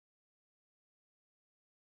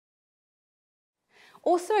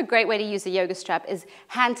Also, a great way to use the yoga strap is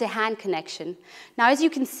hand-to-hand connection. Now, as you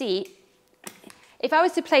can see, if I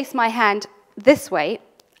was to place my hand this way,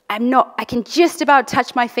 I can just about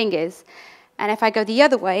touch my fingers. And if I go the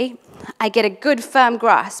other way, I get a good firm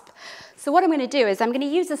grasp. So what I'm going to do is I'm going to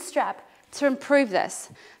use a strap to improve this.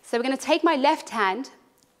 So we're going to take my left hand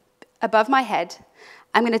above my head.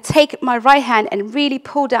 I'm going to take my right hand and really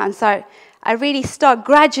pull down. So I really start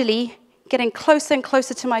gradually getting closer and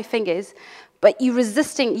closer to my fingers, but you're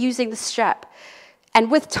resisting using the strap.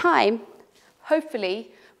 And with time,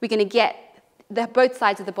 hopefully, we're going to get both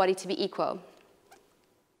sides of the body to be equal.